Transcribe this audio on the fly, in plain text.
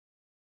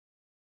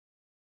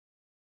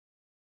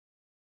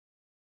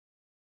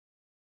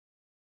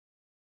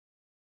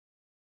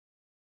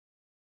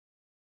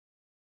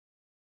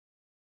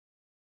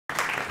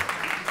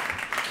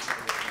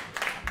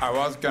I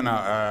was going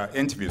to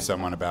interview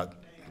someone about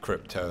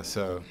crypto,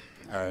 so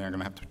you're going to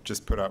have to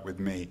just put up with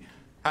me.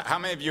 How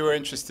many of you are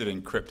interested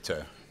in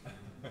crypto?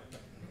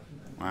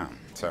 Wow.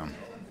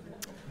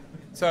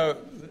 So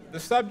the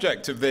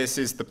subject of this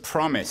is the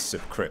promise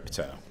of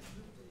crypto.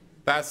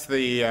 That's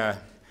the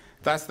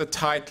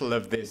title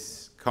of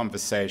this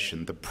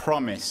conversation, the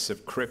promise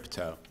of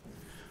crypto.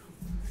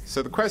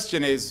 So the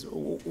question is,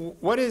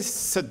 what is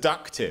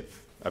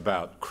seductive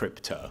about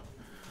crypto?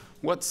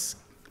 What's,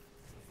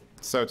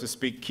 so to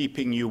speak,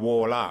 keeping you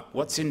all up?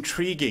 What's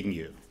intriguing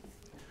you?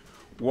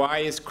 Why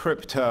is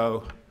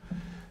crypto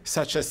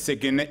such a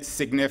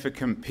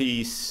significant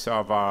piece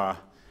of our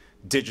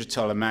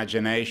digital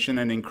imagination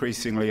and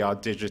increasingly our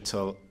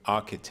digital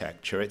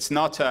architecture? It's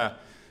not a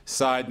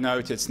side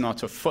note, it's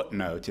not a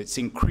footnote, it's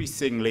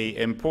increasingly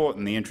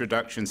important. The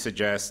introduction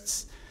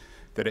suggests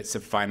that it's a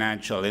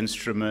financial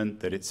instrument,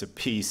 that it's a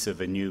piece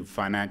of a new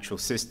financial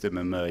system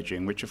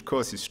emerging, which of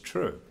course is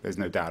true. There's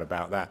no doubt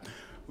about that.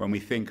 When we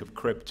think of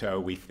crypto,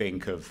 we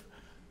think of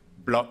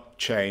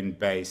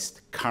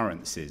blockchain-based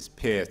currencies,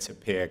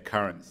 peer-to-peer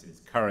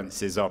currencies,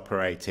 currencies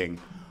operating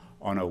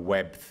on a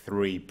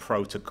Web3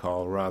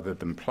 protocol rather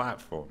than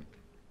platform.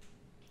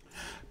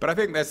 But I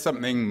think there's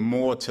something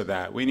more to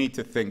that. We need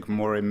to think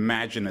more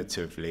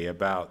imaginatively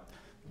about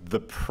the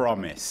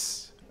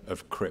promise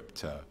of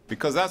crypto,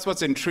 because that's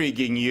what's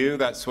intriguing you,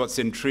 that's what's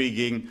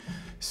intriguing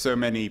so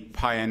many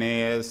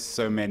pioneers,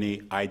 so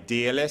many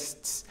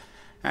idealists,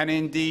 and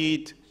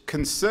indeed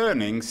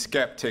concerning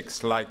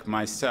skeptics like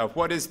myself.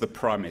 What is the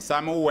promise?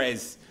 I'm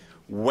always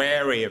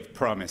wary of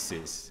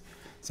promises.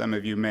 Some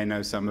of you may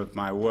know some of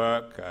my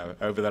work.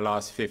 Over the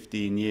last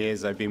 15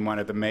 years, I've been one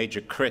of the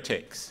major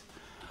critics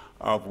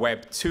of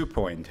Web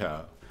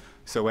 2.0.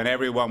 So when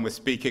everyone was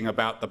speaking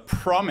about the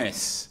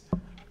promise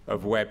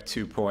of Web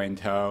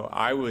 2.0,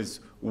 I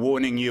was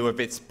warning you of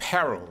its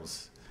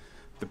perils,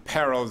 the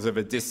perils of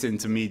a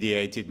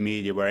disintermediated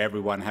media where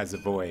everyone has a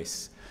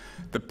voice,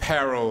 the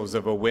perils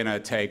of a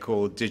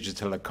winner-take-all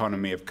digital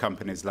economy of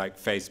companies like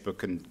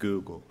Facebook and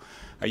Google.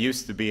 I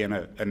used to be in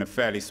a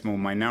fairly small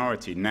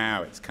minority.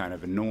 Now it's kind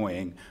of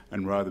annoying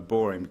and rather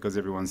boring because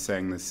everyone's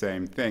saying the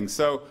same thing.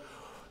 So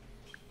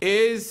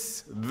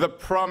is the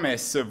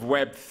promise of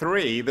Web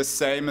 3 the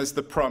same as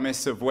the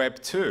promise of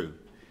Web 2?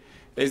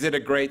 Is it a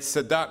great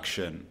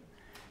seduction?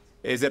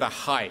 Is it a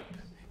hype?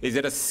 Is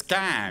it a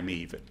scam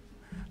even?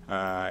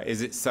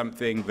 Is it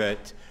something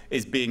that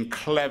is being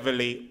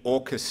cleverly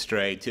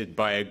orchestrated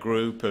by a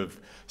group of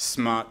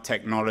smart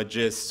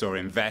technologists or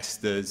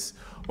investors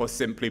or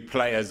simply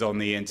players on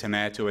the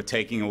internet who are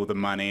taking all the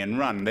money and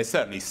run? There's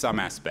certainly some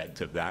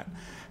aspect of that,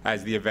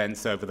 as the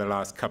events over the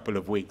last couple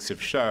of weeks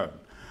have shown.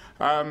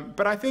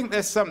 But I think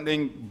there's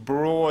something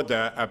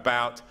broader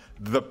about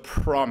the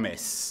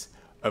promise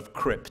of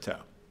crypto.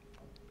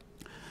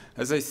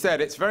 As I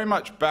said, it's very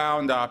much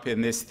bound up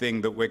in this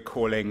thing that we're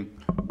calling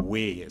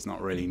it's not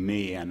really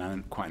me, and I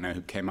don't quite know who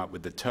came up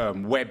with the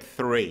term, Web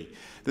 3.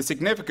 The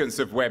significance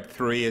of Web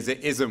 3 is it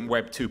isn't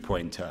Web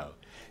 2.0.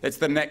 It's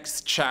the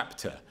next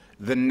chapter,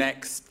 the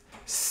next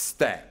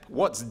step.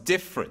 What's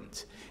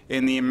different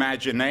in the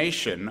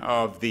imagination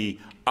of the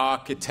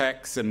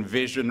architects and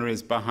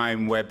visionaries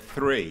behind Web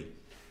 3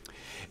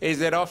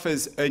 is it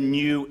offers a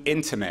new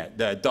internet.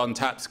 Don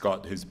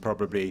Tapscott, who's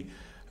probably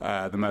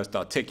the most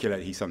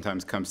articulate, he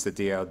sometimes comes to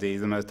DLD,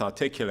 the most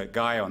articulate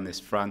guy on this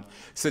front,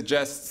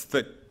 suggests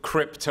that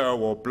crypto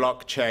or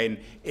blockchain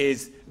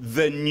is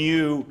the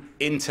new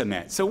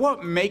internet. So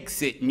what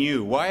makes it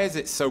new? Why is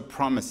it so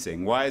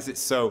promising? Why is it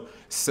so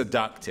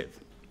seductive?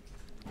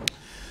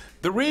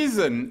 The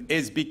reason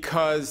is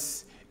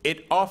because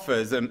it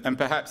offers, and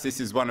perhaps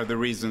this is one of the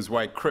reasons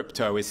why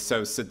crypto is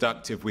so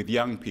seductive with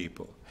young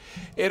people,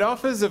 it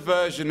offers a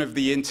version of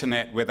the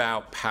internet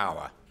without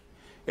power.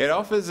 It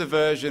offers a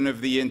version of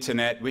the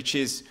internet which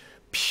is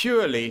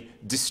purely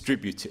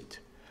distributed.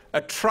 A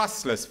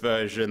trustless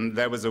version.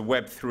 There was a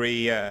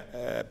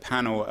Web3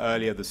 panel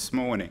earlier this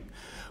morning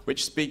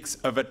which speaks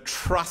of a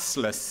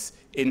trustless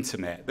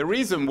internet. The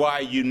reason why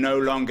you no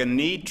longer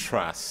need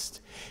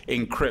trust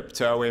in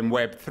crypto, in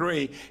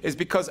Web3, is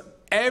because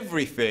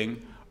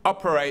everything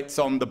operates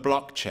on the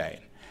blockchain.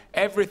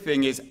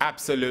 Everything is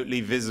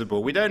absolutely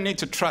visible. We don't need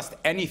to trust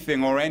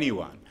anything or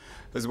anyone.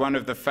 As one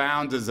of the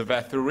founders of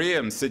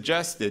Ethereum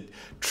suggested,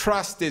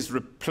 trust is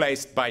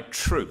replaced by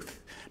truth.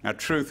 Now,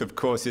 truth, of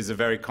course, is a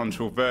very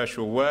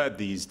controversial word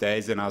these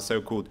days in our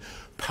so-called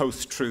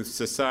post-truth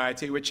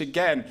society, which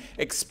again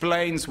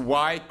explains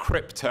why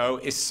crypto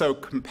is so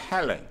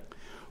compelling,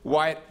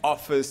 why it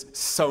offers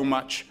so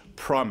much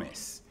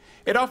promise.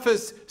 It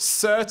offers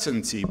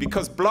certainty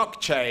because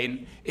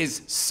blockchain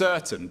is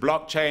certain.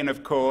 Blockchain,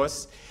 of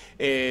course,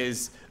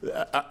 is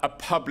a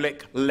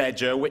public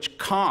ledger which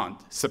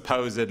can't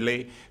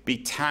supposedly be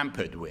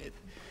tampered with.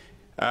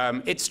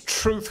 It's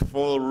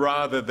truthful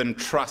rather than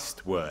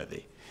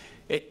trustworthy.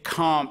 It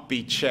can't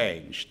be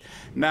changed.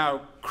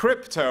 Now,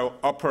 crypto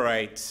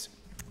operates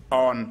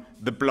on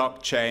the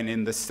blockchain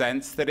in the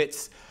sense that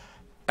it's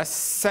a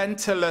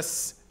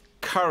centerless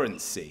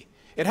currency.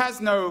 It has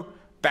no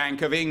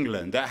Bank of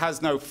England. It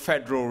has no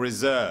Federal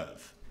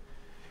Reserve.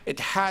 It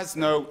has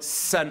no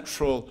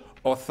central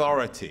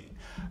authority.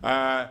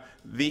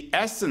 The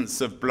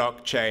essence of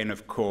blockchain,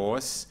 of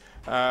course,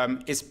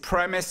 is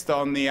premised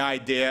on the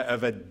idea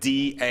of a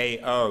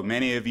DAO.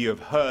 Many of you have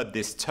heard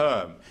this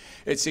term.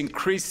 It's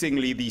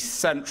increasingly the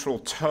central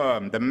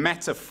term, the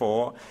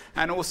metaphor,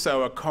 and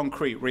also a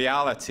concrete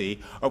reality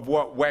of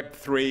what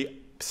Web3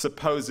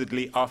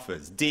 supposedly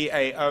offers.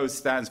 DAO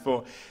stands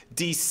for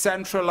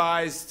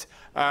decentralized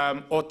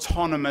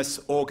autonomous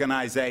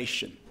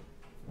organization.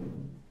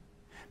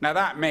 Now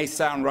that may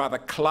sound rather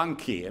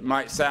clunky. It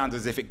might sound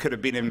as if it could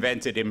have been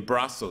invented in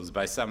Brussels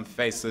by some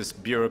faceless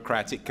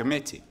bureaucratic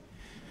committee.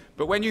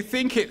 But when you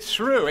think it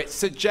through, it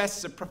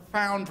suggests a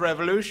profound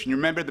revolution. You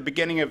remember at the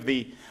beginning of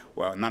the,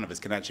 well, none of us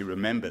can actually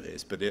remember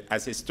this, but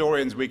as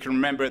historians we can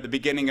remember at the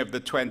beginning of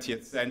the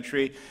 20th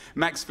century,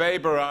 Max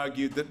Weber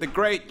argued that the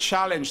great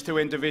challenge to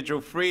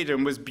individual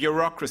freedom was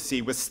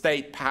bureaucracy, was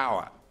state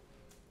power.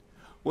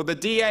 Well, the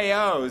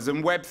DAOs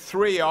and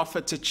Web3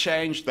 offer to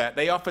change that.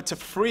 They offer to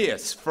free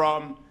us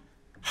from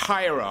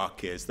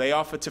hierarchies. They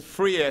offer to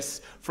free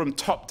us from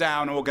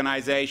top-down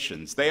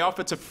organizations. They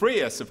offer to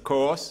free us, of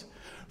course,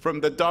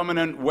 from the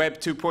dominant Web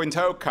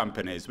 2.0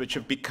 companies, which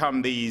have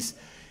become these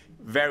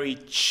very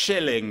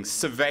chilling,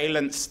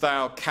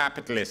 surveillance-style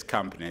capitalist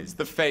companies,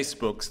 the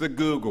Facebooks, the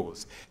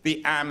Googles,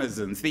 the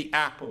Amazons, the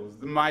Apples,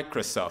 the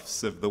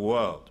Microsofts of the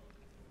world.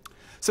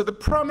 So the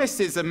promise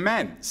is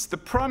immense. The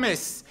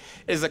promise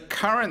is a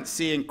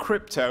currency in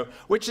crypto,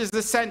 which is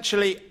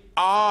essentially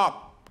our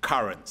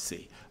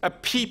currency, a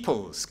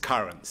people's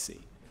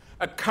currency,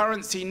 a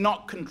currency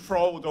not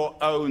controlled or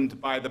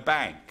owned by the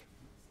bank.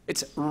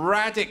 It's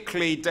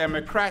radically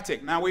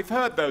democratic. Now, we've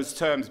heard those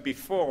terms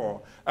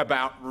before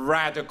about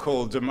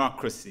radical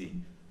democracy.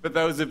 For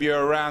those of you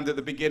around at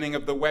the beginning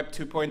of the Web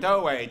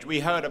 2.0 age,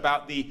 we heard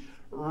about the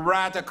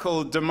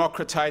radical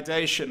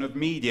democratization of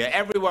media.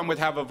 Everyone would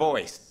have a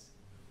voice.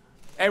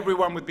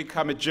 Everyone would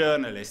become a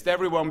journalist.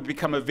 Everyone would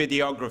become a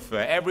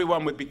videographer.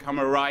 Everyone would become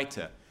a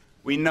writer.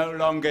 We no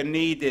longer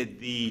needed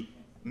the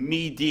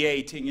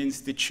mediating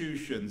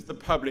institutions, the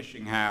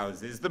publishing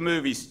houses, the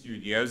movie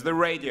studios, the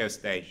radio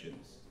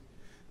stations.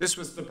 This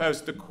was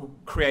supposed to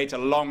create a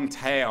long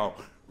tail,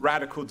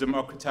 radical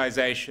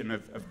democratization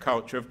of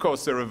culture. Of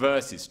course, the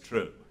reverse is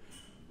true.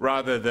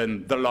 Rather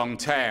than the long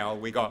tail,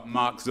 we got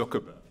Mark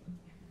Zuckerberg.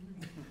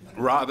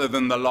 Rather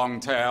than the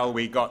long tail,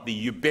 we got the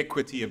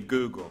ubiquity of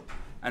Google,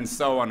 and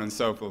so on and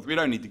so forth. We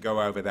don't need to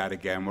go over that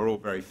again. We're all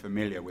very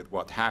familiar with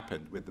what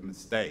happened with the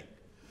mistake.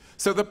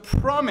 So the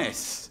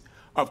promise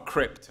of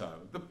crypto,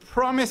 the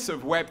promise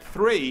of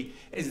Web3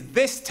 is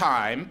this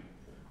time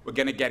we're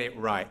going to get it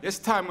right. This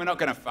time we're not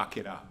going to fuck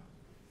it up.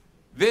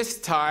 This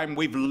time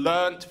we've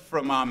learned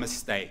from our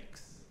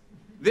mistakes.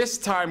 This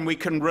time we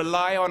can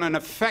rely on an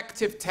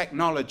effective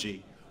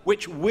technology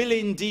which will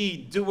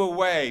indeed do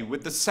away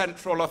with the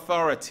central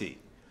authority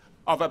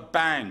of a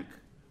bank,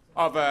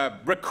 of a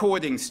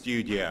recording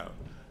studio,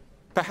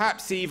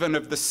 perhaps even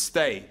of the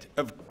state,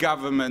 of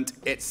government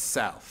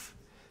itself.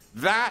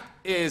 That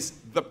is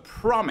the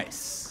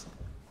promise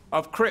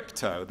of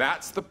crypto.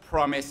 That's the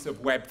promise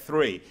of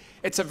Web3.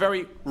 It's a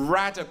very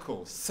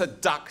radical,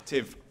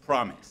 seductive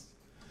promise.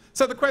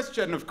 So the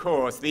question, of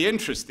course, the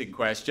interesting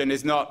question,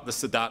 is not the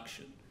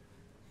seduction.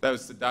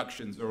 Those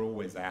seductions are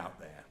always out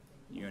there.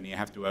 You only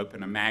have to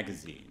open a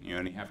magazine. You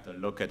only have to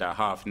look at a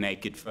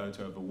half-naked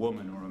photo of a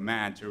woman or a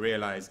man to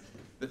realize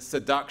that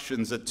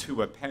seductions are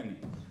to a penny.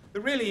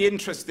 The really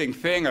interesting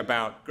thing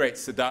about great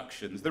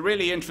seductions, the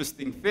really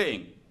interesting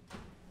thing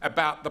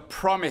about the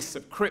promise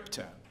of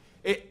crypto,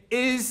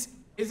 is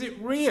it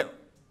real?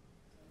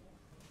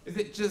 Is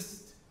it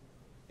just,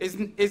 is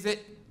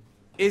it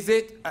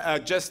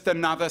just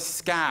another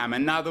scam,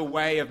 another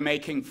way of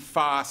making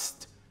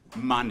fast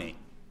money?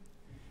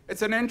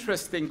 It's an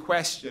interesting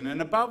question,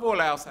 and above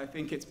all else, I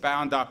think it's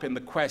bound up in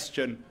the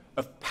question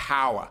of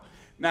power.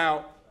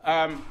 Now,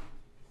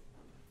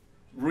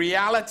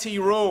 reality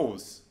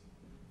rules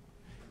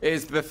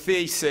is the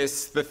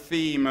thesis, the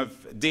theme of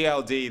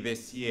DLD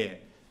this year.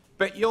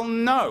 But you'll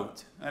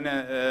note,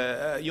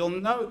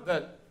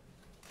 that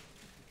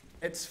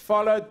it's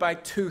followed by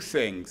two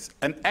things,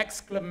 an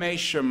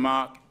exclamation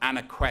mark and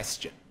a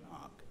question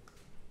mark.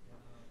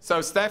 So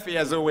Steffi,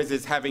 as always,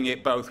 is having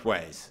it both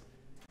ways.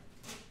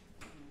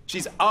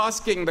 She's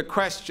asking the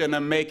question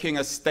and making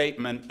a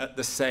statement at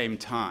the same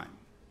time.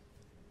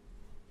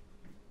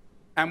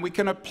 And we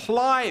can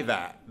apply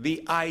that,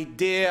 the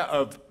idea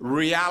of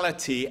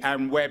reality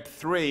and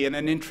Web3, in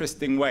an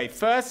interesting way.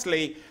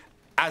 Firstly,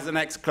 as an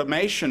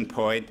exclamation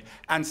point,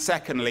 and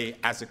secondly,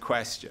 as a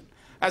question.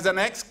 As an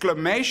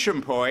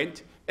exclamation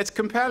point, it's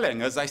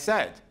compelling, as I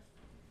said.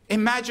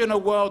 Imagine a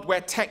world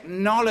where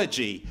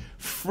technology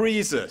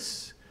frees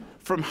us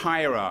from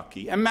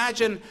hierarchy.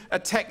 Imagine a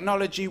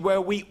technology where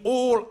we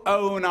all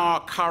own our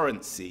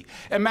currency.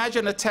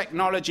 Imagine a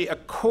technology, a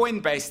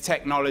coin-based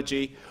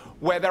technology,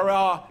 where there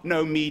are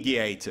no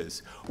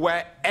mediators,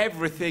 where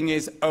everything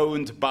is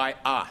owned by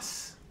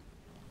us.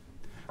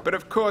 But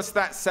of course,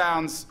 that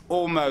sounds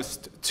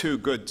almost too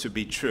good to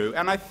be true.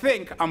 And I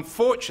think,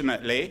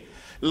 unfortunately,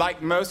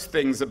 like most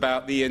things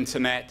about the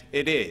internet,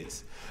 it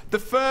is. The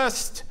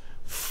first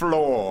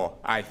flaw,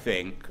 I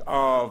think,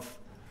 of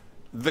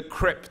the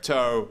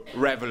crypto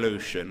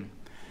revolution,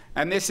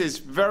 and this is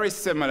very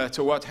similar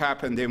to what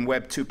happened in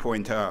Web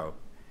 2.0,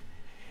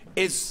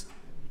 is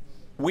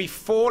we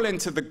fall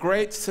into the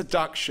great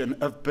seduction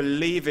of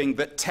believing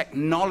that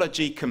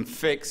technology can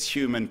fix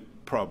human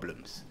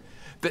problems,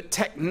 that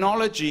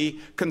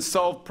technology can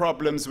solve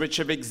problems which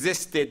have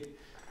existed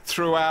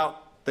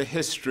throughout the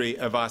history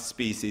of our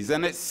species.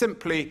 And it's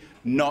simply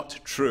not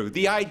true.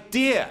 The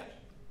idea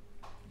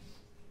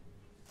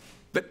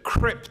that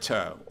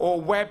crypto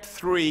or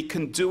Web3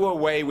 can do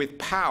away with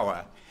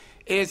power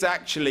is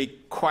actually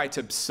quite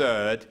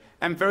absurd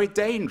and very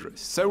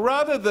dangerous. So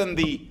rather than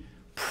the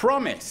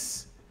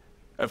promise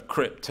of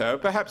crypto,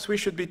 perhaps we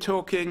should be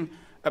talking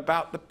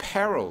about the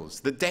perils,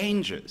 the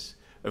dangers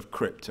of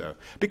crypto.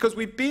 Because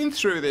we've been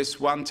through this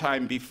one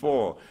time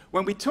before,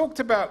 when we talked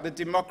about the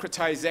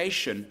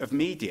democratization of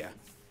media,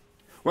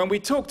 when we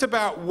talked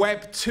about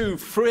Web 2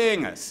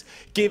 freeing us,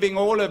 giving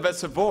all of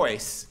us a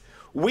voice,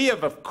 we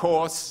have, of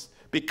course,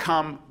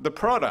 become the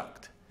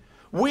product.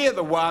 We are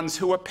the ones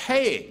who are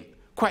paying,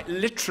 quite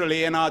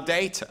literally in our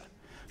data,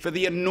 for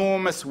the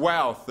enormous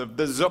wealth of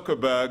the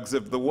Zuckerbergs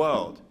of the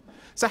world.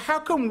 So how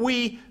can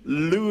we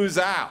lose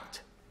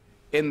out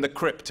in the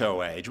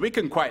crypto age? We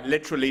can quite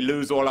literally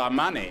lose all our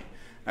money.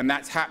 And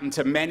that's happened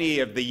to many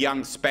of the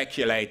young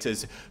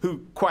speculators who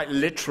quite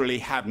literally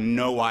have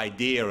no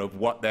idea of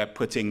what they're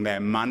putting their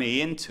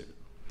money into.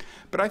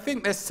 But I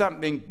think there's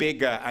something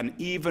bigger and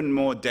even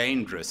more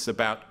dangerous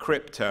about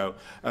crypto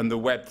and the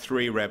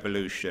Web3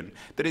 revolution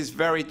that is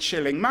very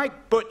chilling.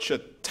 Mike Butcher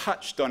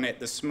touched on it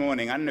this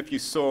morning. I don't know if you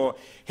saw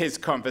his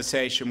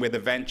conversation with a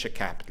venture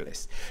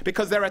capitalist.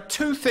 Because there are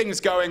two things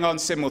going on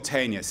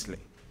simultaneously.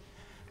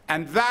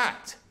 And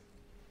that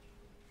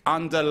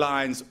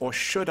underlines, or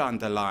should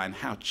underline,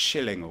 how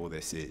chilling all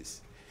this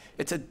is.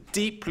 It's a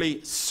deeply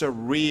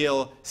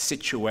surreal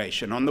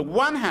situation. On the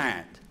one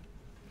hand,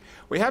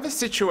 we have a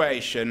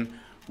situation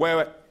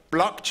where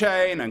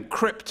blockchain and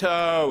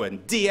crypto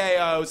and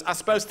DAOs are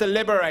supposed to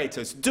liberate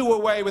us, do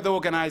away with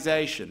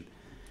organization.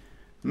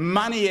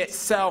 Money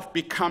itself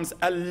becomes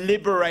a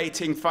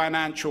liberating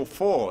financial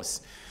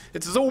force.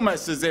 It's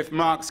almost as if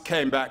Marx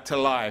came back to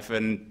life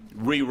and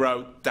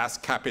rewrote Das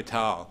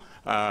Kapital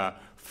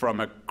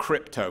from a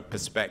crypto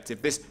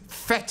perspective, this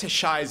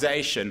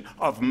fetishization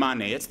of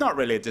money. It's not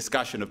really a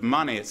discussion of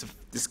money, it's a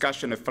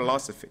discussion of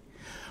philosophy.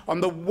 On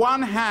the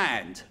one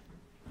hand,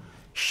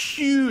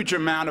 huge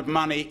amount of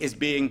money is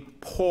being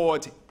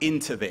poured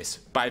into this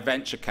by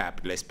venture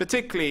capitalists,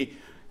 particularly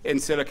in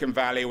Silicon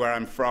Valley, where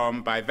I'm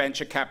from, by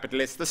venture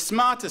capitalists, the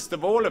smartest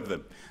of all of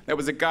them. There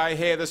was a guy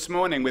here this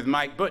morning with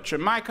Mike Butcher.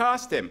 Mike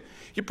asked him,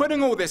 you're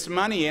putting all this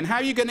money in, how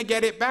are you going to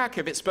get it back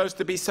if it's supposed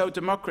to be so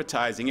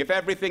democratizing, if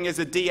everything is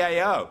a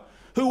DAO?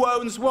 Who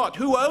owns what?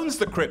 Who owns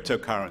the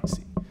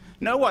cryptocurrency?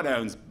 No one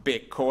owns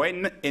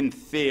Bitcoin, in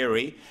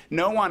theory.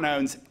 No one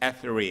owns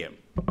Ethereum.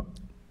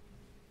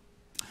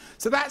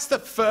 So that's the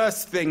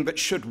first thing that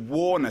should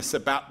warn us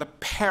about the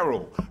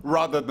peril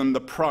rather than the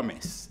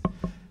promise.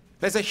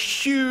 There's a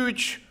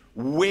huge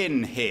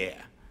win here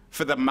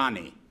for the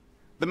money.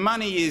 The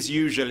money is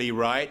usually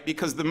right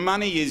because the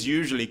money is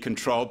usually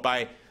controlled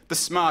by the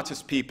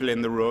smartest people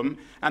in the room,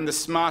 and the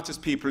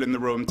smartest people in the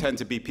room tend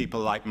to be people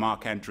like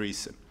Mark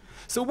Andreessen.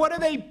 So what are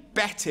they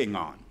betting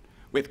on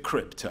with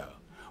crypto?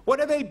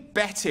 What are they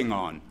betting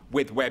on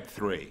with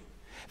Web3?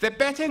 They're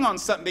betting on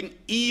something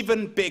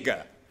even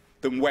bigger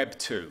than Web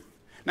 2.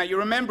 Now, you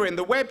remember in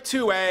the Web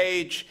 2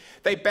 age,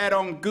 they bet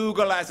on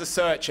Google as a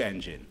search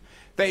engine.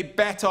 They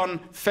bet on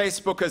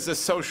Facebook as a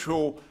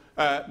social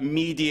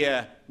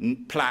media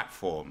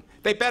platform.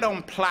 They bet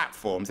on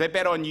platforms. They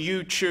bet on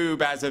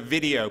YouTube as a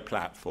video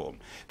platform.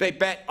 They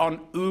bet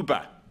on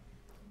Uber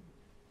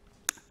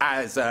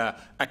as a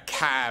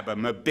cab, a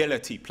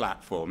mobility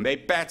platform. They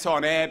bet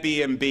on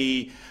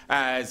Airbnb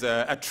as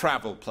a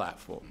travel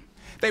platform.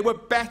 They were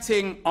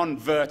betting on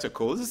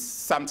verticals.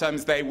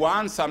 Sometimes they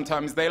won,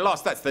 sometimes they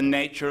lost. That's the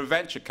nature of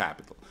venture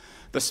capital.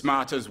 The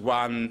smartest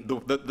won,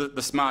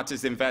 the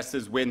smartest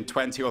investors win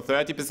 20 or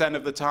 30%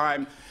 of the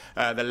time.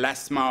 The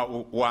less smart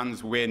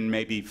ones win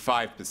maybe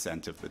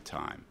 5% of the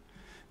time.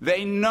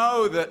 They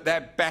know that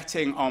they're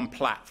betting on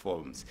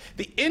platforms.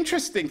 The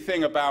interesting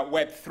thing about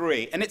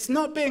Web3, and it's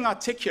not being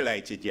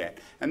articulated yet,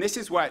 and this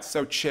is why it's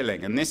so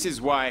chilling, and this is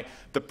why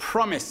the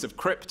promise of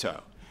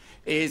crypto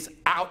is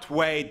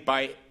outweighed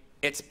by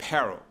its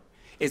peril,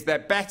 is they're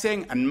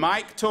betting, and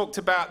Mike talked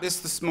about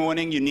this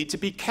morning, you need to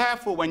be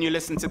careful when you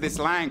listen to this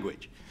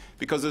language,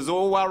 because as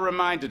Orwell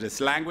reminded us,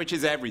 language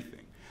is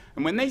everything.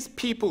 And when these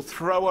people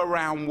throw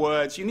around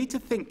words, you need to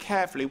think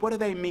carefully, what do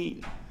they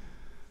mean?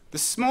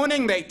 This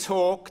morning they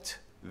talked,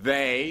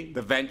 the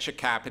venture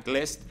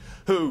capitalist,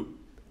 who,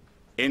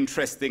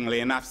 interestingly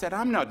enough, said,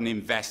 I'm not an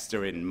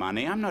investor in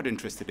money, I'm not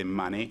interested in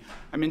money,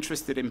 I'm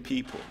interested in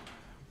people.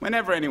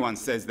 Whenever anyone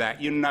says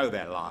that, you know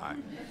they're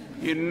lying.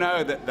 You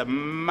know that the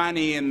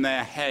money in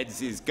their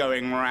heads is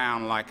going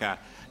around like a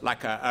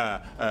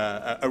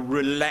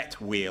roulette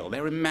wheel.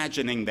 They're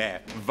imagining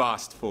their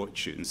vast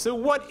fortune. So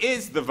what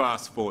is the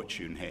vast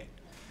fortune here?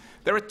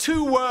 There are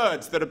two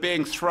words that are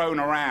being thrown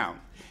around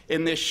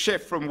in this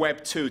shift from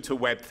Web 2 to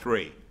Web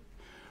 3.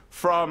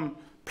 From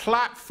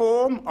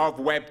platform of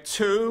Web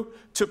 2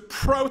 to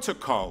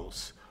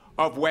protocols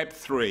of Web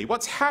 3.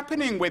 What's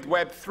happening with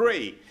Web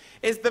 3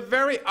 is the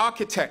very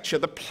architecture,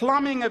 the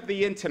plumbing of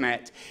the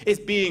internet is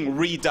being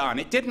redone.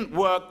 It didn't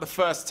work the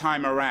first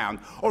time around,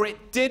 or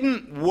it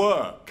didn't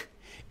work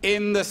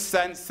in the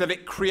sense that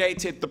it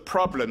created the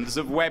problems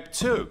of Web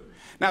 2.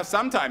 Now,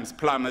 sometimes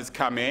plumbers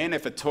come in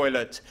if a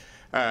toilet,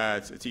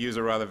 to use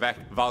a rather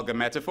vulgar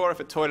metaphor, if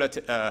a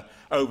toilet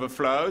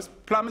overflows,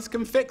 plumbers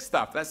can fix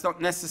stuff. That's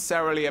not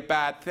necessarily a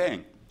bad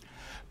thing.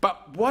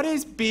 But what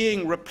is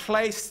being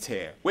replaced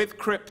here with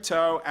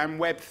crypto and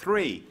Web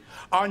 3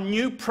 are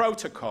new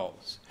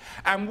protocols.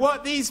 And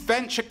what these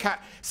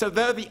so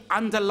they're the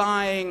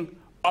underlying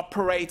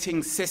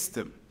operating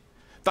system,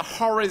 the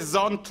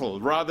horizontal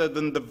rather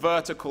than the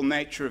vertical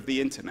nature of the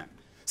internet.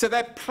 So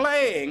they're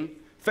playing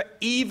for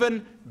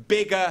even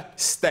bigger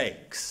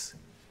stakes.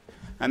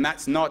 And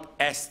that's not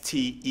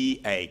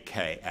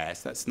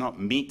S-T-E-A-K-S, that's not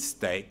meat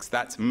stakes,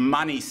 that's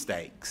money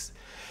stakes.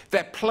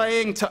 They're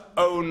playing to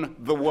own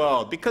the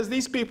world because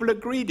these people are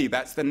greedy.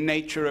 That's the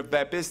nature of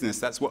their business.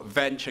 That's what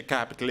venture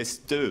capitalists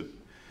do.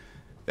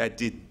 They're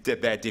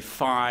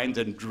defined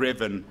and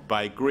driven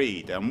by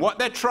greed. And what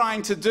they're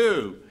trying to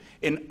do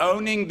in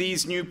owning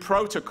these new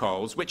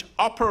protocols, which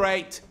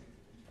operate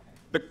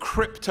the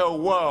crypto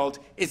world,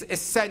 is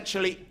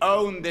essentially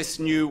own this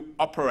new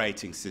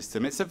operating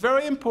system. It's a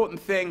very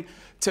important thing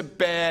to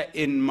bear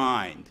in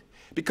mind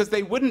because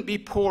they wouldn't be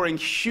pouring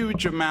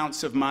huge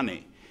amounts of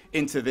money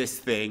into this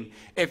thing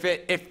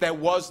if there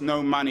was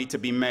no money to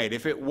be made,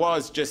 if it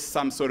was just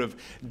some sort of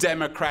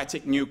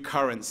democratic new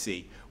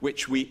currency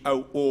which we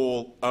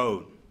all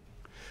own.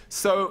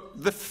 So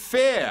the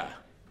fear,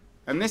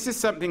 and this is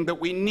something that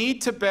we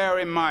need to bear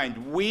in mind,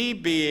 we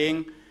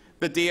being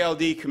the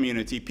DLD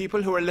community,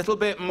 people who are a little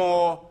bit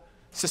more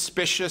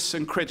suspicious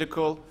and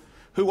critical,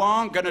 who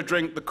aren't going to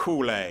drink the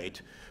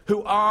Kool-Aid,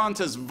 who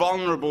aren't as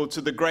vulnerable to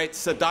the great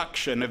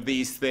seduction of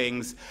these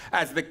things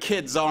as the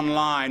kids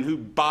online who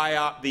buy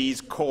up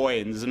these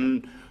coins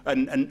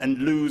and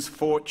lose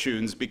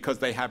fortunes because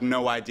they have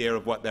no idea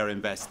of what they're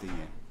investing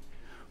in.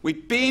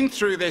 We've been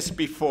through this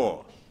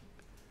before.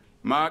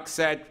 Marx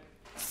said,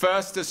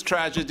 first as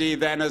tragedy,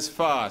 then as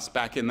farce,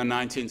 back in the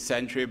 19th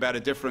century, about a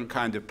different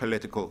kind of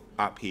political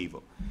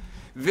upheaval.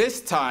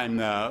 This time,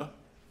 though,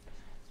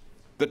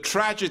 the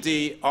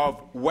tragedy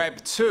of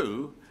Web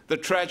 2, the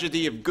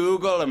tragedy of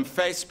Google and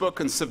Facebook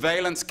and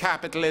surveillance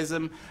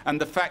capitalism and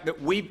the fact that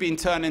we've been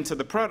turned into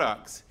the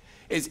products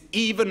is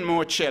even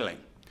more chilling.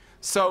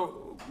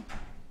 So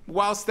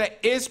whilst there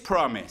is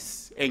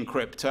promise in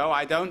crypto,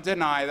 I don't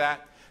deny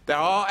that, there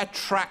are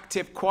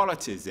attractive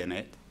qualities in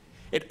it.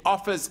 It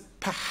offers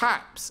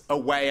perhaps a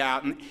way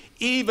out, and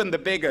even the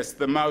biggest,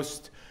 the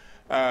most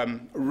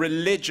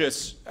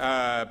religious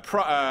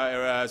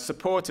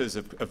supporters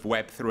of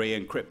Web3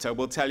 and crypto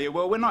will tell you,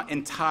 well, we're not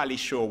entirely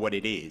sure what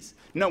it is.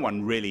 No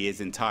one really is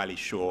entirely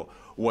sure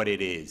what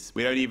it is.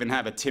 We don't even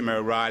have a Tim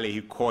O'Reilly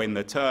who coined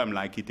the term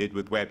like he did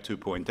with Web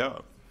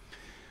 2.0.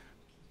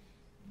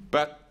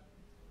 But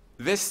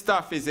this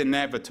stuff is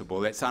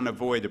inevitable. It's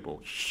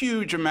unavoidable.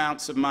 Huge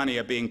amounts of money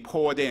are being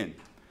poured in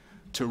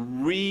to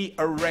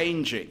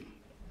rearranging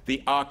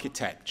the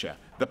architecture,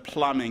 the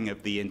plumbing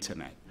of the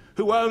internet.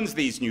 Who owns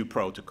these new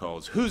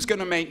protocols? Who's going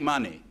to make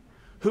money?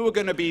 Who are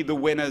going to be the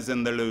winners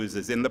and the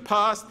losers? In the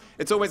past,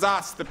 it's always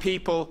us, the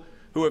people,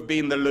 who have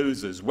been the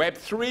losers. Web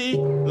 3,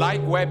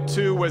 like Web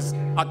 2, was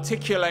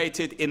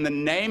articulated in the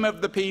name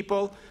of the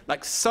people,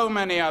 like so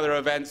many other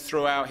events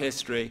throughout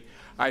history.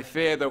 I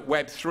fear that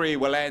Web 3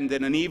 will end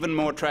in an even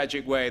more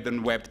tragic way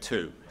than Web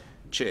 2.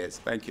 Cheers.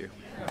 Thank you.